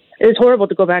it's horrible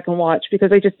to go back and watch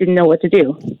because I just didn't know what to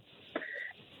do.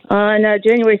 On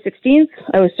January 16th,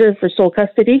 I was served for sole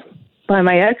custody by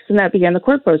my ex, and that began the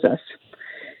court process.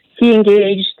 He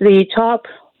engaged the top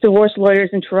divorce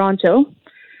lawyers in Toronto,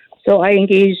 so I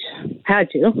had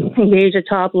to engage a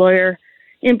top lawyer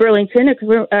in Burlington.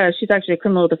 She's actually a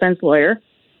criminal defense lawyer,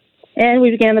 and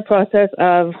we began the process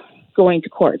of going to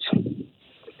court.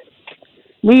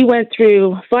 We went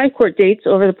through 5 court dates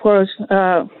over the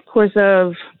course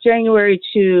of January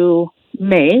to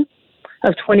May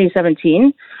of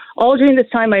 2017. All during this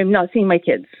time, I am not seeing my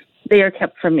kids. They are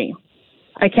kept from me.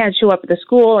 I can't show up at the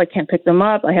school. I can't pick them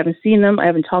up. I haven't seen them. I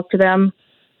haven't talked to them.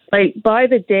 Like, by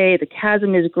the day, the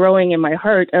chasm is growing in my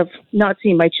heart of not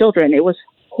seeing my children. It was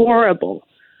horrible.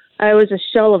 I was a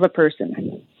shell of a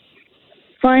person.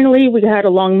 Finally, we had a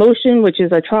long motion, which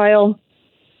is a trial.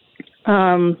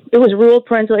 It was ruled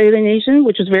parental alienation,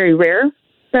 which was very rare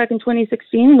back in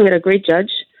 2016. We had a great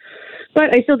judge,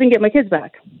 but I still didn't get my kids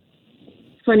back.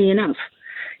 Funny enough,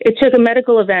 it took a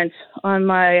medical event on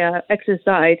my ex's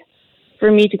side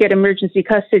for me to get emergency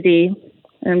custody.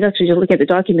 And I'm actually just looking at the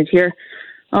document here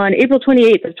on April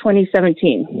 28th of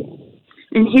 2017.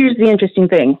 And here's the interesting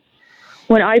thing.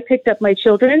 When I picked up my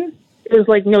children, it was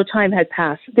like no time had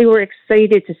passed. They were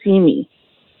excited to see me.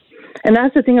 And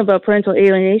that's the thing about parental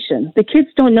alienation. The kids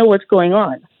don't know what's going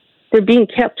on. They're being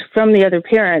kept from the other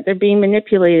parent. They're being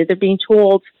manipulated. They're being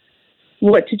told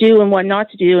what to do and what not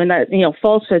to do, and that,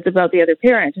 falsehoods about the other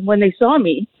parent. And when they saw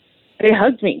me, they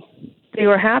hugged me. They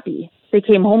were happy. They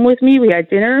came home with me. We had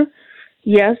dinner.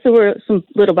 Yes, there were some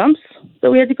little bumps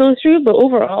that we had to go through, but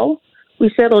overall,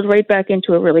 we settled right back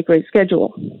into a really great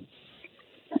schedule.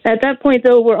 At that point,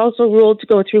 though, we're also ruled to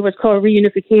go through what's called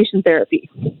reunification therapy.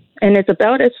 and it's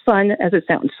about as fun as it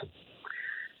sounds.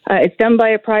 It's done by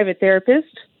a private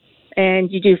therapist,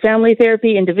 and you do family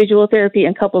therapy, individual therapy,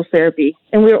 and couples therapy,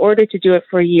 and we were ordered to do it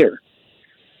for a year.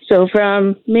 So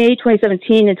from May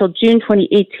 2017 until June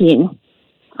 2018,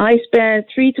 I spent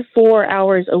 3 to 4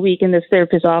 hours a week in this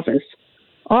therapist's office,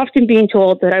 often being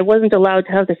told that I wasn't allowed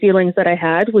to have the feelings that I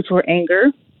had, which were anger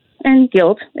and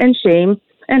guilt and shame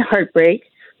and heartbreak,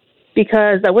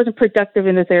 because I wasn't productive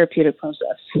in the therapeutic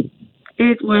process.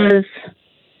 It was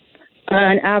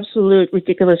an absolute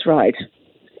ridiculous ride.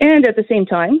 And at the same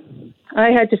time,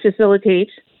 I had to facilitate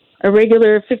a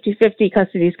regular 50-50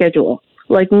 custody schedule,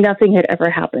 like nothing had ever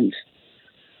happened.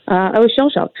 I was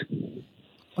shell-shocked.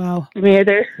 Wow. I mean,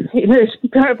 there's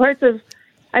parts of...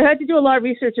 I had to do a lot of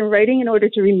research and writing in order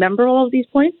to remember all of these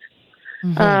points.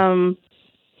 Mm-hmm.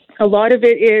 A lot of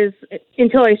it is,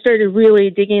 until I started really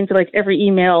digging into like every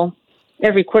email,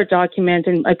 every court document,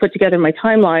 and I put together my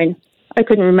timeline, I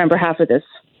couldn't remember half of this.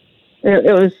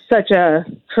 It was such a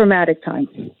traumatic time.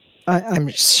 I'm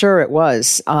sure it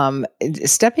was.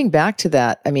 Stepping back to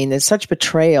that, I mean, there's such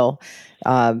betrayal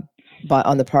on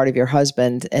the part of your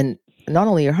husband, and not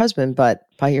only your husband, but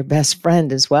by your best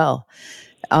friend as well.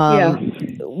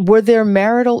 Were there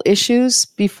marital issues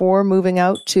before moving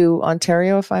out to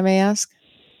Ontario, if I may ask?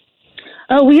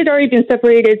 We had already been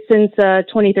separated since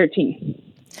 2013.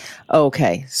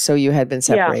 Okay, so you had been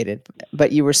separated,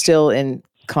 but you were still in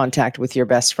contact with your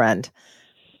best friend.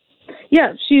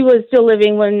 Yeah, she was still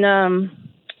living when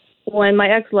my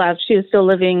ex left. She was still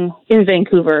living in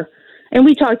Vancouver, and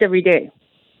we talked every day.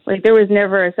 Like, there was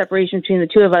never a separation between the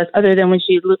two of us, other than when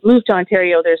she moved to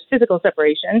Ontario. There's physical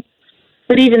separation.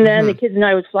 But even then, the kids and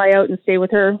I would fly out and stay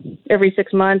with her every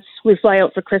 6 months. We'd fly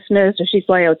out for Christmas, or she'd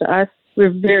fly out to us. We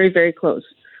were very, very close.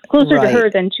 Closer to her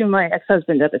than to my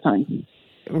ex-husband at the time.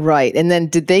 Right. And then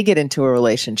did they get into a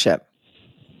relationship?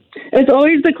 It's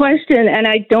always the question, and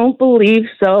I don't believe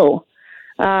so.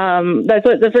 That's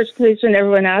what the first question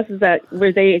everyone asks is that,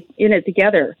 were they in it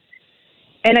together?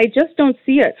 And I just don't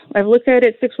see it. I've looked at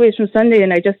it 6 ways from Sunday,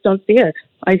 and I just don't see it.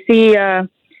 I see...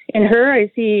 in her, I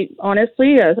see,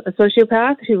 honestly, a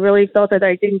sociopath who really felt that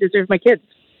I didn't deserve my kids.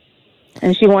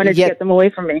 And she wanted to get them away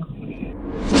from me.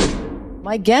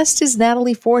 My guest is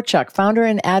Natalie Forchuk, founder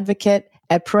and advocate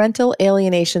at Parental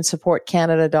Alienation Support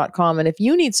Canada.com. And if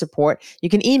you need support, you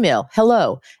can email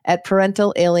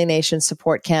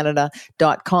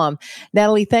hello@ParentalAlienationSupportCanada.com.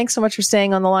 Natalie, thanks so much for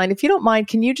staying on the line. If you don't mind,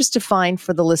 can you just define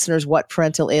for the listeners what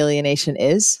parental alienation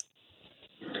is?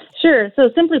 Sure. So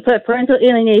simply put, parental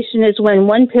alienation is when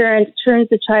one parent turns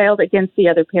the child against the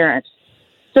other parent.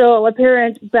 So a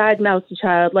parent badmouths a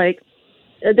child, like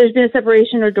there's been a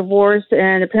separation or divorce,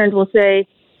 and a parent will say,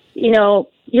 you know,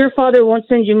 your father won't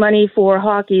send you money for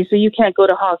hockey, so you can't go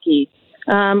to hockey.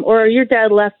 Or your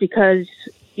dad left because,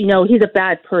 you know, he's a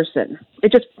bad person.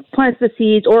 It just plants the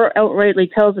seeds, or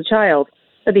outrightly tells the child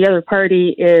that the other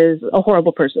party is a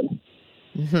horrible person.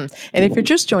 Mm-hmm. And if you're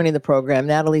just joining the program,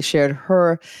 Natalie shared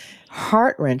her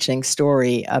heart-wrenching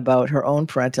story about her own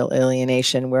parental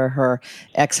alienation, where her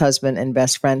ex-husband and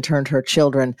best friend turned her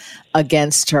children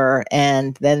against her,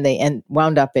 and then they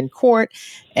wound up in court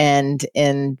and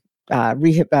in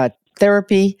rehab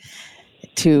therapy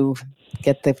to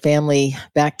get the family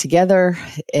back together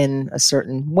in a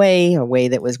certain way, a way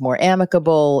that was more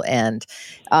amicable. And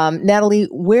Natalie,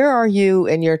 where are you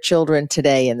and your children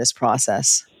today in this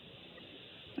process?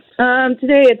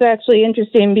 Today it's actually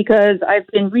interesting because I've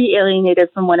been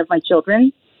re-alienated from one of my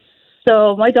children.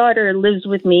 So my daughter lives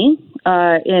with me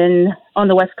on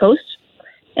the West Coast,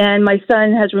 and my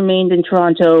son has remained in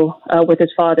Toronto with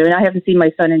his father, and I haven't seen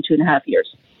my son in 2.5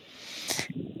 years.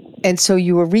 And so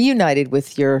you were reunited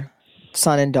with your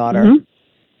son and daughter,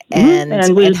 and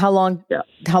how long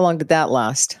did that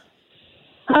last?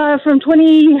 From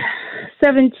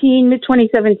 2017,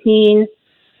 mid-2017.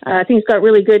 Things got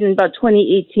really good in about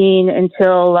 2018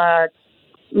 until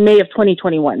May of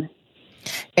 2021.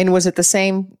 And was it the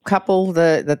same couple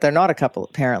that they're not a couple,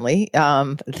 apparently,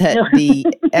 that the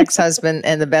ex-husband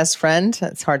and the best friend?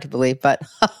 It's hard to believe, but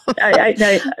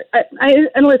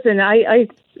and listen, I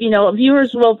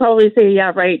viewers will probably say,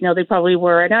 yeah, right. No, they probably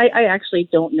were. And I actually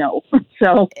don't know.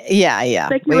 So yeah.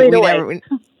 We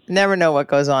never know what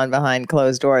goes on behind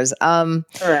closed doors.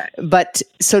 Correct. But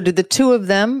so did the two of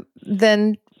them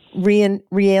then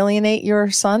re-alienate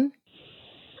your son?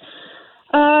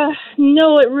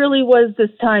 No, it really was this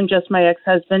time just my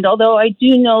ex-husband, although I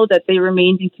do know that they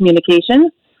remained in communication.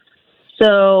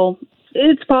 So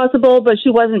it's possible, but she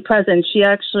wasn't present. She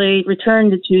actually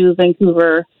returned to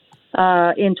Vancouver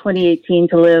in 2018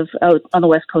 to live out on the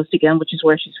West Coast again, which is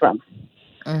where she's from.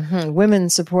 Mm-hmm. Women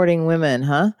supporting women,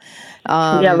 huh?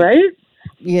 Yeah, right?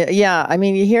 Yeah. I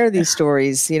mean, you hear these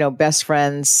stories, best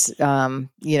friends,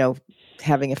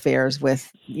 having affairs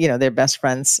with, their best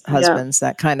friends' husbands,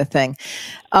 that kind of thing.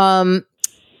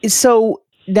 So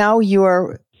now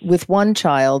you're with one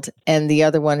child and the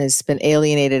other one has been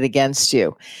alienated against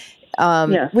you,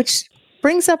 which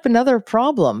brings up another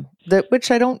problem which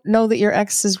I don't know that your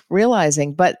ex is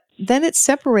realizing, but then it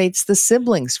separates the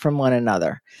siblings from one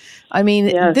another. I mean,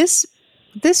 this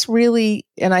really,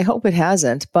 and I hope it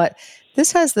hasn't, but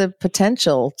this has the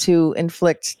potential to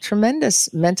inflict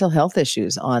tremendous mental health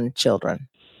issues on children.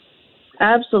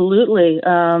 Absolutely.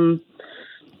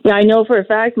 I know for a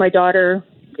fact my daughter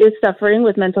is suffering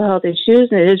with mental health issues,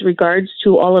 and it is regards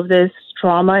to all of this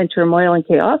trauma and turmoil and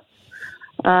chaos.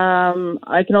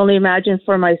 I can only imagine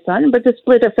for my son, but to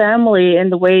split a family in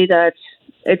the way that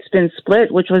it's been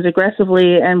split, which was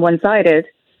aggressively and one-sided,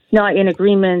 not in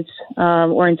agreement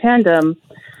or in tandem,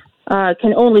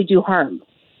 can only do harm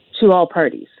to all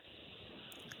parties.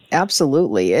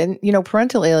 Absolutely. And,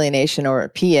 parental alienation, or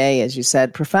PA, as you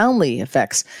said, profoundly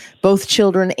affects both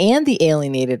children and the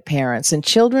alienated parents. And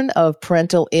children of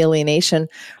parental alienation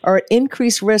are at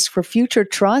increased risk for future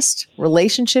trust,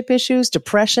 relationship issues,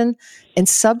 depression, and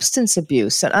substance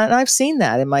abuse. And I've seen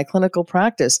that in my clinical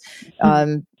practice.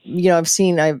 I'm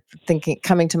thinking,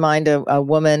 coming to mind a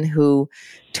woman who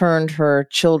turned her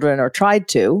children, or tried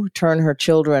to turn her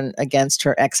children, against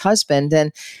her ex-husband.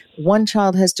 And one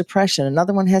child has depression,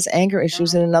 another one has anger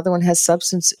issues, and another one has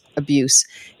substance abuse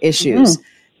issues.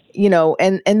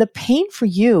 And the pain for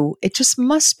you, it just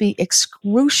must be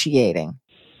excruciating.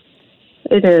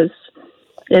 It is.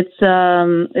 It's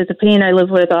a pain I live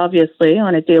with, obviously,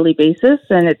 on a daily basis,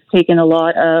 and it's taken a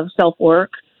lot of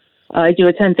self-work. I do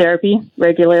attend therapy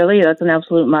regularly. That's an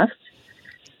absolute must.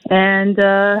 And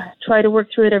try to work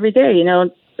through it every day.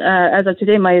 As of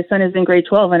today, my son is in grade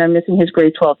 12, and I'm missing his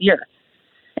grade 12 year.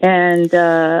 And,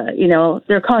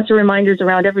 there are constant reminders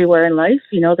around everywhere in life.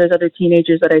 There's other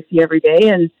teenagers that I see every day,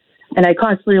 and I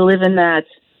constantly live in that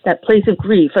place of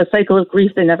grief, a cycle of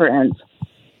grief that never ends.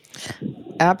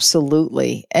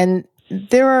 Absolutely. And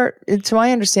there are, to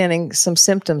my understanding, some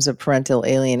symptoms of parental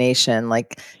alienation,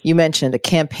 like you mentioned, a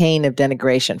campaign of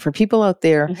denigration. For people out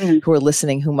there who are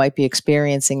listening who might be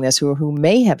experiencing this, who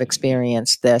may have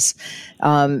experienced this,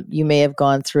 you may have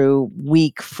gone through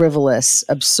weak, frivolous,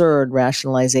 absurd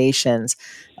rationalizations,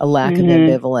 a lack of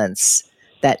ambivalence,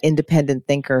 that independent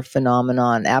thinker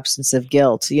phenomenon, absence of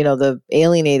guilt. The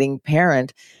alienating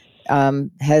parent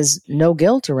has no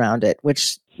guilt around it,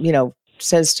 which,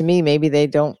 says to me maybe they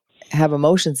don't have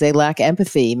emotions, they lack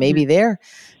empathy, maybe they're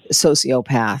a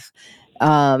sociopath.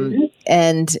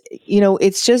 And,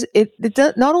 it's just, it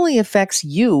not only affects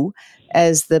you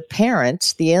as the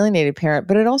parent, the alienated parent,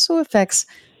 but it also affects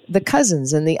the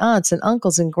cousins and the aunts and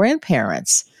uncles and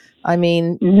grandparents. I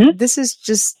mean, this is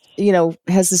just,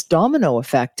 has this domino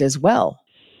effect as well.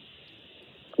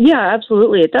 Yeah,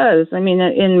 absolutely. It does. I mean,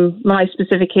 in my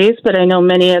specific case, but I know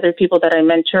many other people that I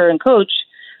mentor and coach,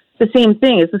 the same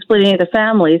thing is the splitting of the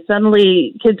family.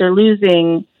 Suddenly kids are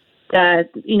losing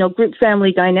that, group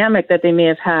family dynamic that they may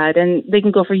have had, and they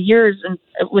can go for years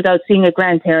without seeing a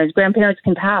grandparent. Grandparents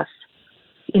can pass.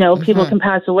 People can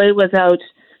pass away without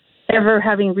ever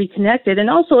having reconnected,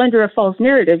 and also under a false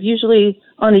narrative. Usually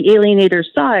on the alienator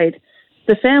side,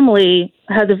 the family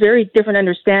has a very different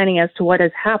understanding as to what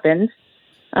has happened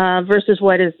versus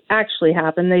what has actually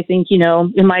happened. They think,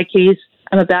 in my case,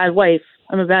 I'm a bad wife,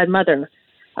 I'm a bad mother.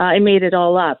 I made it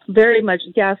all up. Very much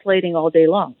gaslighting all day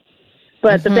long.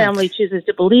 But the family chooses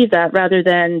to believe that rather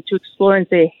than to explore and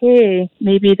say, hey,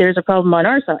 maybe there's a problem on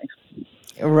our side.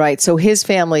 Right. So his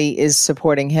family is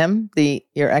supporting him,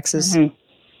 your ex's?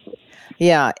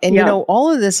 Yeah. And,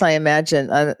 all of this, I imagine,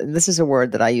 this is a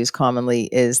word that I use commonly,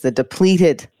 is the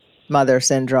depleted mother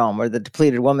syndrome, or the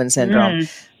depleted woman syndrome.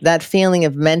 That feeling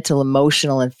of mental,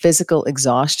 emotional, and physical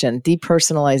exhaustion,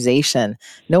 depersonalization,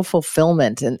 no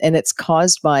fulfillment. And it's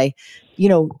caused by,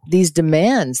 these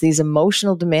demands, these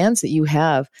emotional demands that you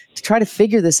have to try to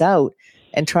figure this out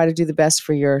and try to do the best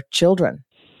for your children.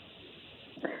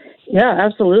 Yeah,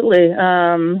 absolutely.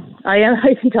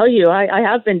 I can tell you, I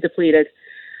have been depleted.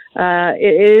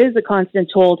 It is a constant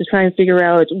toll to try and figure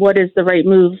out what is the right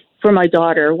move for my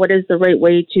daughter. What is the right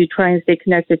way to try and stay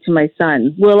connected to my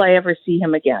son? Will I ever see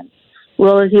him again?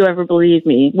 Will he ever believe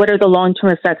me? What are the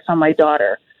long-term effects on my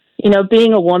daughter?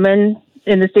 Being a woman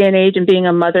in this day and age and being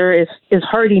a mother is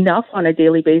hard enough on a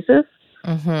daily basis.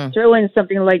 Throw in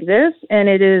something like this, and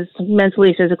it is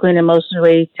mentally, physically, and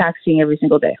emotionally taxing every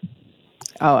single day.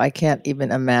 Oh, I can't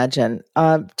even imagine.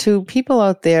 To people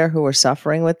out there who are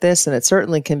suffering with this, and it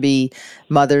certainly can be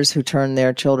mothers who turn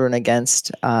their children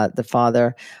against the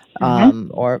father,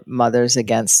 or mothers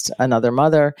against another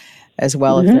mother as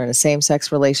well. If they're in a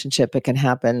same-sex relationship, it can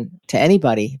happen to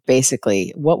anybody,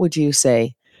 basically. What would you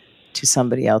say to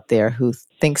somebody out there who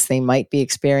thinks they might be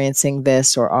experiencing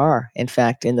this or are, in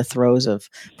fact, in the throes of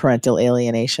parental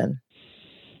alienation?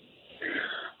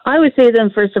 I would say to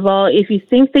them, first of all, if you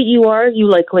think that you are, you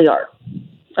likely are.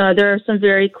 There are some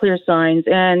very clear signs.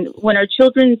 And when our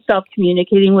children stop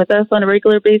communicating with us on a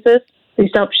regular basis, they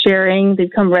stop sharing, they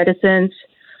become reticent,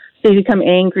 they become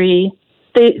angry.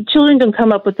 Children don't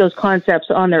come up with those concepts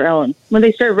on their own. When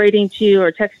they start writing to you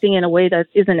or texting in a way that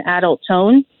is an adult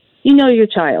tone, you know your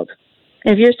child.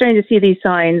 And if you're starting to see these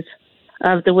signs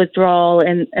of the withdrawal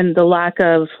and the lack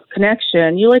of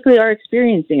connection, you likely are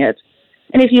experiencing it.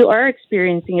 And if you are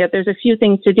experiencing it, there's a few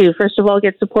things to do. First of all,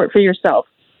 get support for yourself,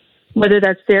 whether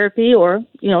that's therapy or,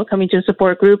 coming to a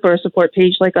support group or a support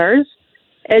page like ours.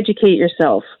 Educate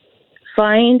yourself.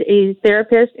 Find a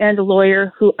therapist and a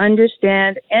lawyer who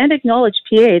understand and acknowledge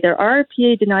PA. There are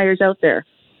PA deniers out there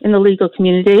in the legal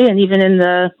community and even in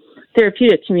the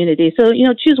therapeutic community. So,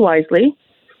 choose wisely.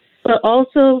 But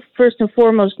also, first and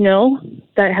foremost, know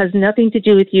that has nothing to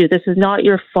do with you. This is not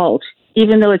your fault.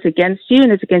 Even though it's against you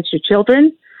and it's against your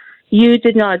children, you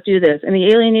did not do this. And the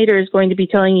alienator is going to be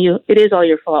telling you it is all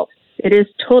your fault. It is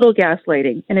total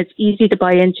gaslighting, and it's easy to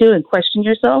buy into and question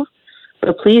yourself.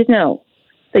 But please know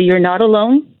that you're not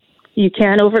alone. You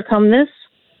can overcome this,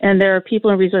 and there are people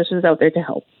and resources out there to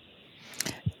help.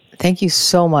 Thank you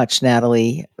so much,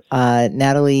 Natalie.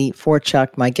 Natalie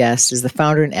Forchuk, my guest, is the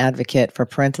founder and advocate for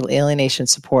Parental Alienation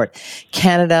Support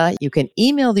Canada. You can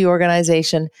email the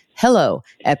organization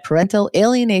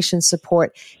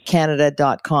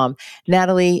hello@parentalalienationsupportcanada.com.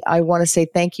 Natalie, I want to say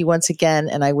thank you once again,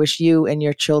 and I wish you and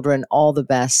your children all the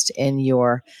best in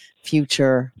your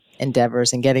future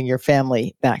endeavors and getting your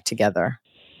family back together.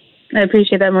 I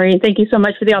appreciate that, Maureen. Thank you so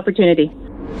much for the opportunity.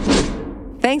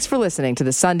 Thanks for listening to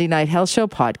the Sunday Night Health Show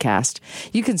podcast.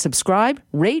 You can subscribe,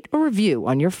 rate, or review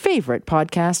on your favorite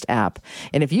podcast app.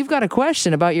 And if you've got a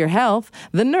question about your health,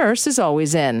 the nurse is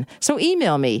always in. So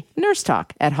email me,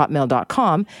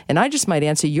 nursetalk@hotmail.com, and I just might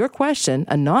answer your question,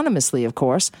 anonymously, of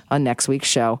course, on next week's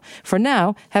show. For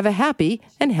now, have a happy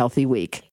and healthy week.